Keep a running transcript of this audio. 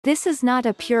This is not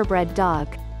a purebred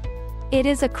dog. It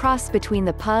is a cross between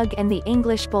the pug and the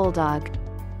English Bulldog.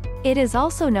 It is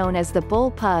also known as the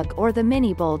Bull-pug or the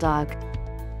Mini Bulldog.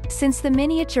 Since the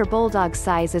miniature bulldog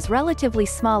size is relatively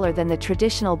smaller than the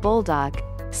traditional bulldog,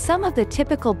 some of the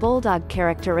typical bulldog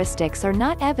characteristics are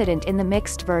not evident in the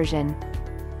mixed version.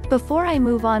 Before I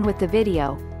move on with the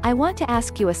video, I want to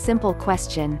ask you a simple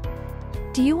question.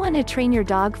 Do you want to train your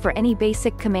dog for any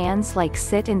basic commands like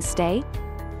sit and stay?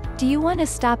 Do you want to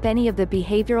stop any of the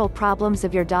behavioral problems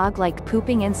of your dog like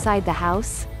pooping inside the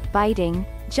house, biting,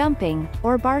 jumping,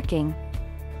 or barking?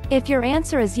 If your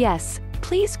answer is yes,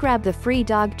 please grab the free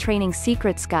Dog Training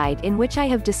Secrets Guide in which I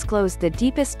have disclosed the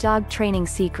deepest dog training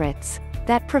secrets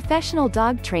that professional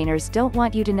dog trainers don't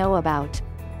want you to know about.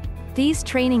 These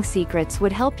training secrets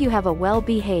would help you have a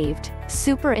well-behaved,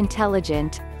 super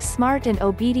intelligent, smart and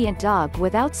obedient dog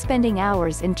without spending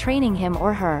hours in training him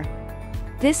or her.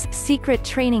 This secret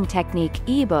training technique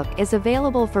ebook is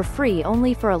available for free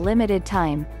only for a limited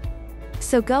time.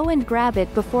 So go and grab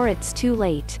it before it's too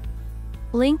late.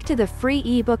 Link to the free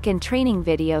ebook and training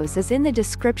videos is in the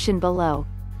description below.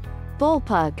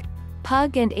 Bull-pug,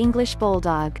 pug and English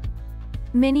Bulldog.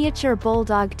 Miniature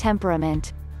Bulldog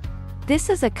temperament. This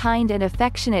is a kind and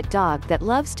affectionate dog that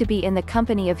loves to be in the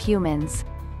company of humans.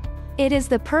 It is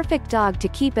the perfect dog to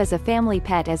keep as a family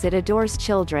pet as it adores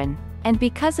children, and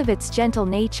because of its gentle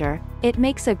nature, it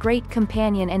makes a great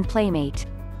companion and playmate.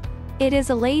 It is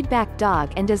a laid-back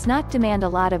dog and does not demand a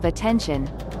lot of attention.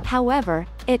 However,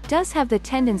 it does have the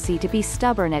tendency to be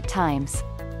stubborn at times.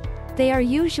 They are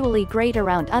usually great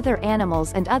around other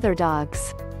animals and other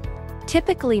dogs.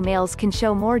 Typically males can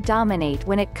show more dominate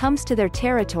when it comes to their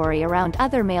territory around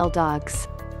other male dogs.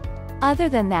 Other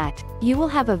than that, you will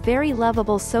have a very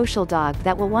lovable social dog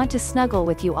that will want to snuggle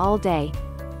with you all day.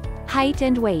 Height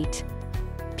and weight.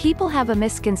 People have a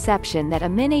misconception that a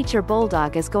miniature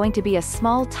bulldog is going to be a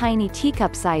small tiny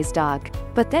teacup-sized dog,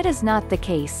 but that is not the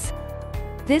case.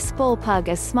 This bull-pug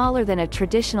is smaller than a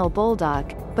traditional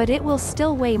bulldog, but it will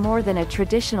still weigh more than a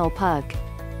traditional pug.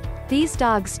 These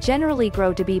dogs generally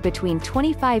grow to be between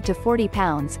 25 to 40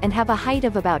 pounds and have a height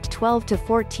of about 12 to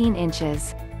 14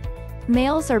 inches.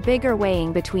 Males are bigger,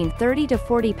 weighing between 30 to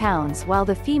 40 pounds, while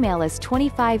the female is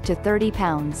 25 to 30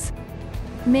 pounds.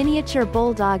 Miniature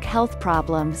Bulldog health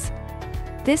problems.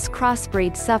 This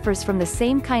crossbreed suffers from the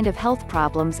same kind of health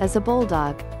problems as a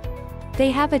bulldog.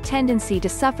 They have a tendency to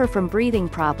suffer from breathing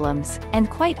problems, and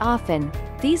quite often,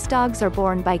 these dogs are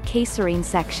born by caesarean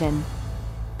section.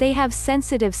 They have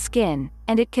sensitive skin,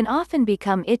 and it can often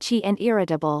become itchy and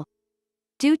irritable.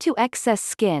 Due to excess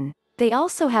skin, they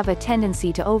also have a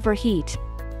tendency to overheat.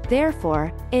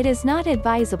 Therefore, it is not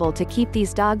advisable to keep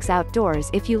these dogs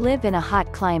outdoors if you live in a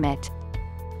hot climate.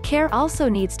 Care also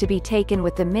needs to be taken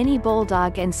with the Mini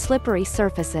Bulldog and slippery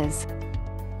surfaces.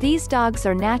 These dogs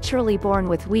are naturally born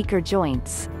with weaker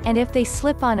joints, and if they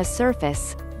slip on a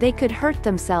surface, they could hurt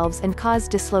themselves and cause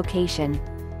dislocation.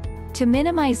 To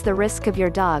minimize the risk of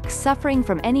your dog suffering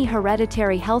from any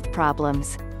hereditary health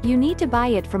problems, you need to buy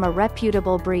it from a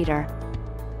reputable breeder.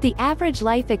 The average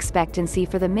life expectancy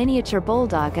for the miniature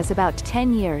bulldog is about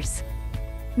 10 years.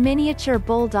 Miniature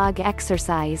Bulldog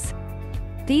exercise.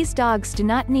 These dogs do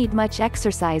not need much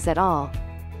exercise at all.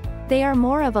 They are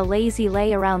more of a lazy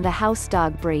lay-around-the-house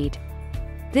dog breed.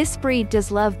 This breed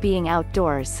does love being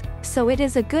outdoors, so it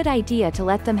is a good idea to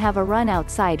let them have a run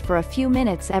outside for a few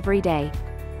minutes every day.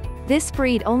 This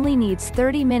breed only needs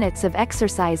 30 minutes of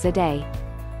exercise a day.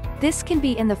 This can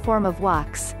be in the form of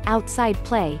walks, outside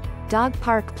play, dog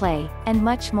park play, and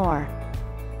much more.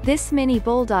 This Mini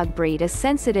Bulldog breed is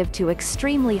sensitive to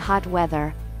extremely hot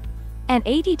weather. An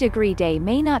 80-degree day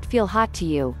may not feel hot to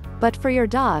you, but for your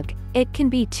dog, it can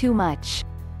be too much.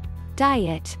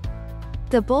 Diet.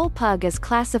 The Bull-pug is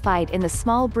classified in the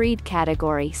small breed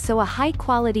category, so a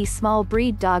high-quality small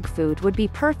breed dog food would be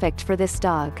perfect for this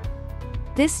dog.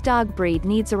 This dog breed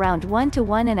needs around 1 to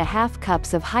 1.5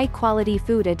 cups of high-quality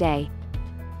food a day.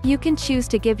 You can choose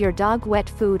to give your dog wet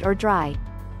food or dry.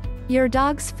 Your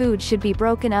dog's food should be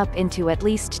broken up into at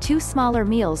least 2 smaller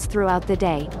meals throughout the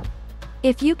day.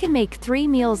 If you can make 3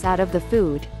 meals out of the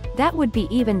food, that would be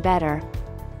even better.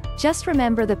 Just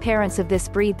remember, the parents of this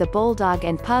breed, the bulldog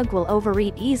and pug, will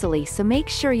overeat easily, so make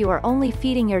sure you are only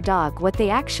feeding your dog what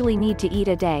they actually need to eat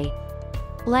a day.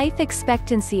 Life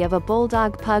expectancy of a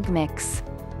bulldog-pug mix.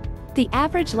 The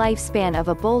average lifespan of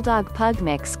a bulldog-pug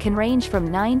mix can range from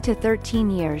 9 to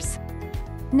 13 years.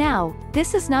 Now,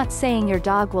 this is not saying your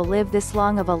dog will live this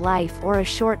long of a life or a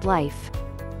short life.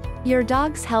 Your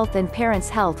dog's health and parents'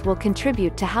 health will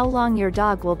contribute to how long your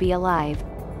dog will be alive.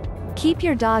 Keep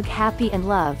your dog happy and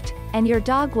loved, and your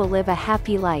dog will live a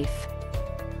happy life.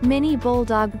 Mini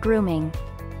Bulldog grooming.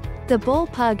 The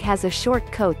Bull-pug has a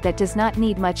short coat that does not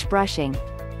need much brushing.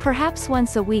 Perhaps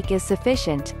once a week is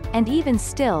sufficient, and even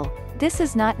still, this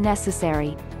is not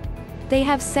necessary. They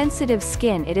have sensitive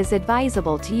skin. It is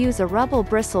advisable to use a rubble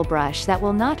bristle brush that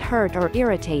will not hurt or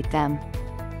irritate them.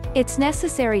 It's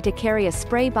necessary to carry a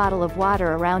spray bottle of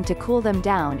water around to cool them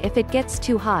down if it gets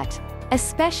too hot,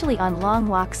 especially on long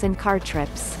walks and car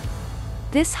trips.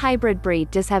 This hybrid breed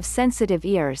does have sensitive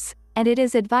ears, and it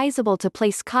is advisable to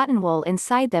place cotton wool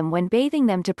inside them when bathing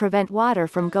them to prevent water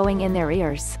from going in their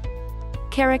ears.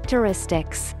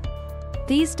 Characteristics.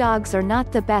 These dogs are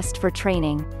not the best for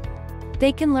training.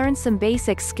 They can learn some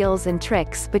basic skills and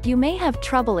tricks, but you may have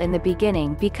trouble in the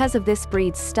beginning because of this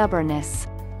breed's stubbornness.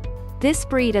 This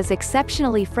breed is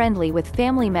exceptionally friendly with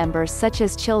family members such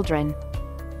as children.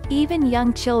 Even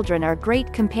young children are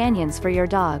great companions for your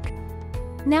dog.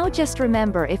 Now just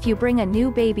remember, if you bring a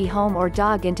new baby home or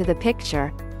dog into the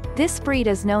picture, this breed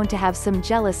is known to have some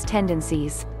jealous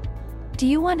tendencies. Do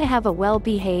you want to have a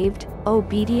well-behaved,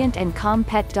 obedient and calm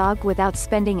pet dog without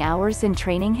spending hours in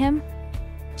training him?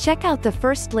 Check out the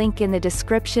first link in the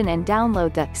description and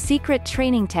download the Secret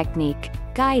Training Technique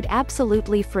guide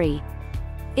absolutely free.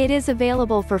 It is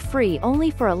available for free only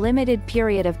for a limited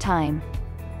period of time.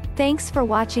 Thanks for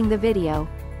watching the video.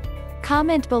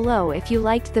 Comment below if you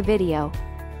liked the video.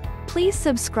 Please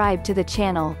subscribe to the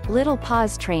channel, Little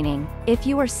Paws Training, if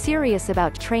you are serious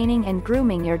about training and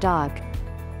grooming your dog.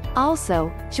 Also,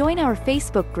 join our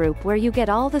Facebook group where you get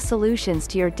all the solutions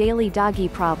to your daily doggy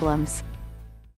problems.